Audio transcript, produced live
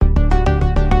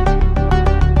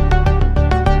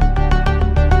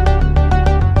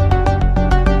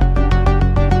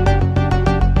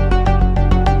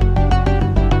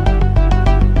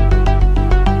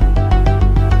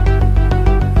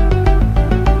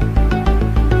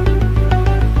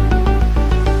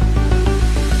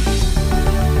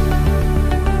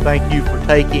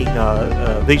taking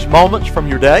these moments from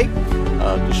your day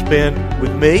to spend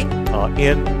with me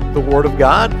in the Word of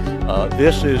God.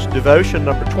 This is devotion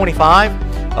number 25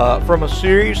 from a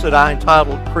series that I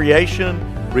entitled Creation,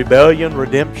 Rebellion,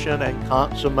 Redemption, and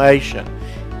Consummation.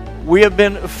 We have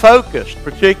been focused,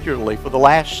 particularly for the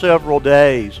last several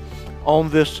days, on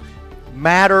this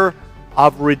matter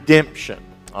of redemption.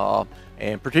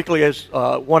 And particularly as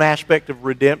one aspect of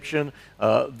redemption,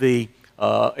 the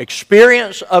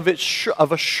experience of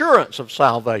assurance of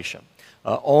salvation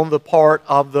on the part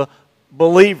of the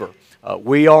believer.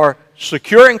 We are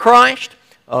secure in Christ,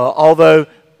 although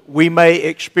we may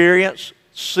experience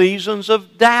seasons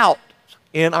of doubt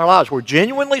in our lives. We're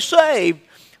genuinely saved,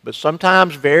 but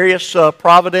sometimes various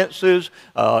providences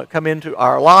come into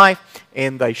our life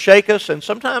and they shake us, and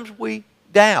sometimes we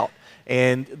doubt.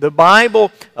 And the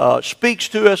Bible speaks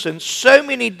to us in so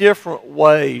many different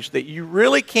ways that you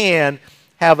really can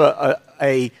have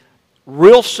a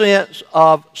real sense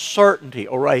of certainty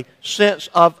or a sense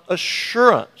of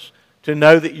assurance to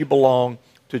know that you belong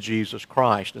to Jesus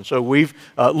Christ. And so we've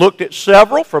looked at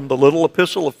several from the little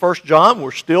epistle of 1 John.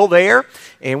 We're still there.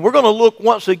 And we're going to look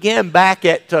once again back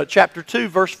at chapter 2,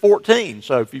 verse 14.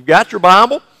 So if you've got your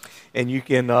Bible, and you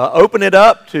can open it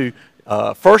up to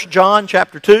 1 John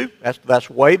chapter 2. That's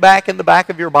way back in the back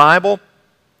of your Bible.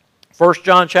 1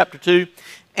 John chapter 2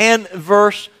 and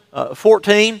verse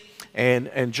 14.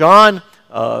 And John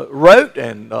wrote,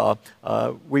 and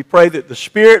we pray that the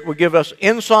Spirit will give us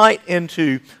insight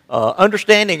into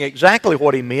understanding exactly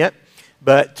what he meant.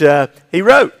 But he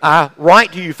wrote, "I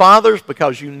write to you, fathers,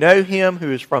 because you know him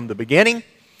who is from the beginning.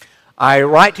 I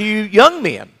write to you, young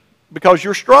men, because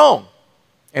you're strong,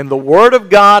 and the word of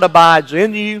God abides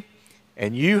in you,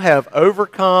 and you have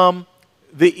overcome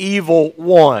the evil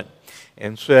one."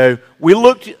 And so we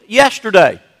looked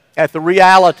yesterday at the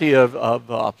reality of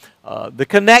the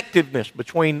connectiveness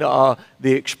between the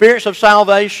experience of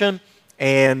salvation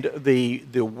and the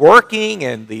working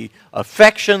and the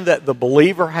affection that the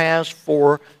believer has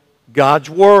for God's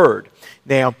Word.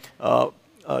 Now,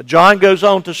 John goes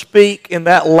on to speak in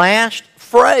that last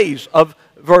phrase of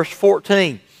verse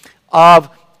 14 of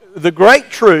the great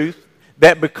truth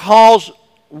that because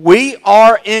we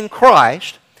are in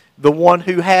Christ, the one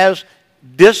who has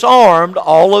disarmed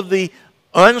all of the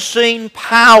unseen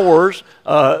powers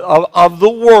of the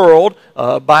world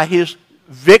by his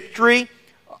victory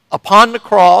upon the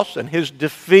cross and his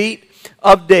defeat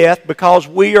of death, because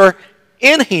we are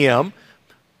in him,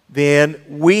 then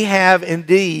we have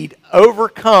indeed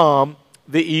overcome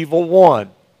the evil one.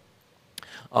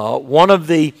 One of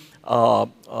the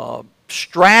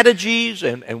strategies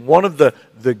and one of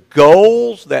the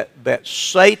goals that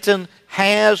Satan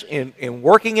has in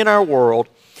working in our world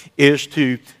is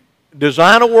to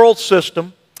design a world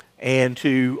system and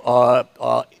to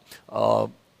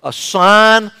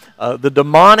assign the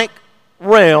demonic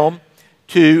realm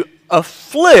to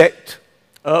afflict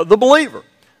the believer.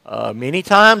 Many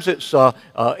times it's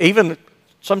even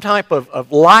some type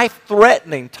of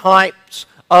life-threatening types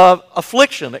of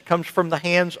affliction that comes from the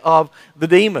hands of the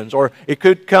demons, or it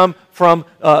could come from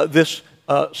this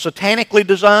satanically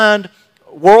designed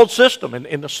world system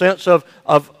in the sense of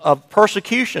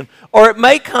persecution, or it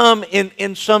may come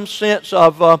in some sense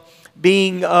of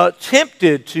being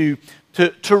tempted to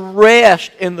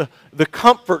rest in the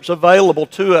comforts available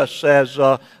to us as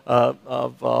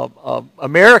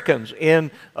Americans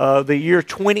in the year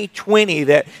 2020,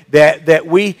 that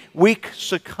we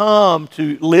succumb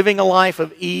to living a life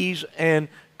of ease and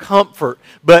comfort.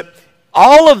 But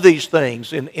all of these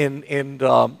things in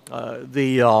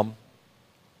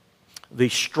the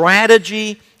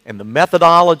strategy and the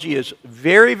methodology is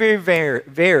very, very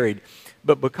varied.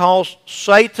 But because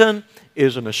Satan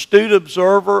is an astute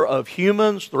observer of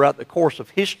humans throughout the course of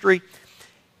history,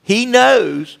 he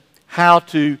knows how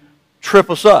to trip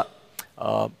us up.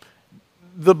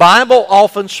 The Bible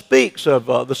often speaks of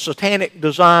the satanic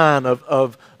design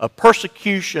of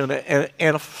persecution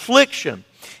and affliction.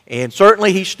 And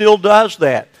certainly he still does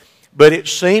that. But it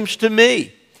seems to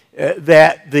me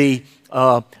that the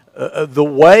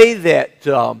way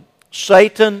that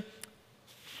Satan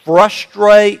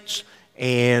frustrates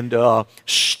and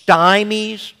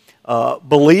stymies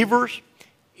believers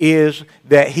is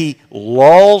that he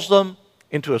lulls them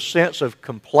into a sense of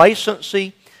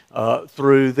complacency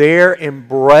through their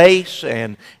embrace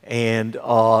and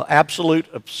absolute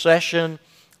obsession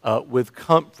with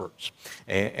comforts.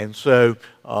 And so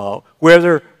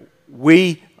whether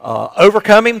we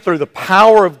overcome him through the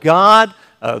power of God,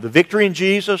 the victory in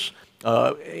Jesus,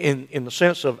 in the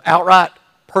sense of outright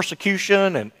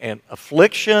persecution and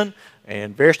affliction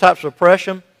and various types of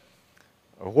oppression,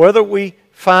 or whether we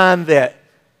find that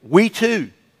we too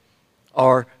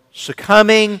are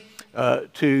succumbing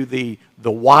to the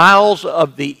wiles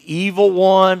of the evil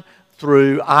one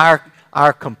through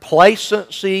our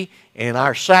complacency and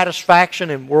our satisfaction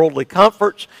in worldly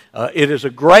comforts. It is a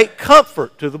great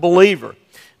comfort to the believer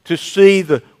to see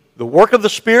the work of the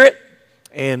Spirit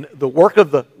and the work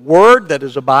of the Word that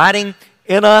is abiding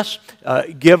in us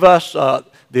give us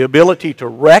the ability to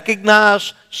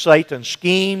recognize Satan's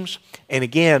schemes. And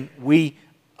again, we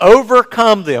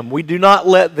overcome them. We do not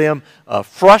let them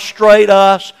frustrate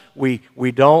us. We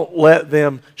don't let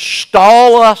them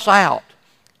stall us out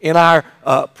in our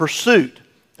pursuit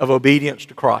of obedience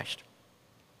to Christ.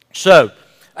 So,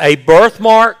 a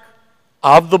birthmark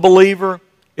of the believer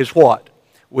is what?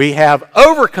 We have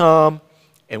overcome,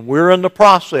 and we're in the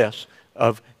process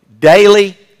of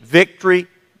daily victory,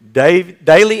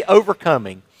 daily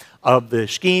overcoming of the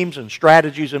schemes and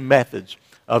strategies and methods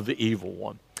of the evil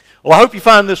one. Well, I hope you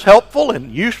find this helpful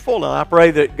and useful, and I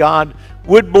pray that God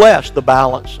would bless the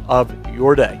balance of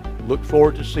your day. Look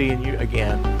forward to seeing you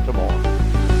again tomorrow.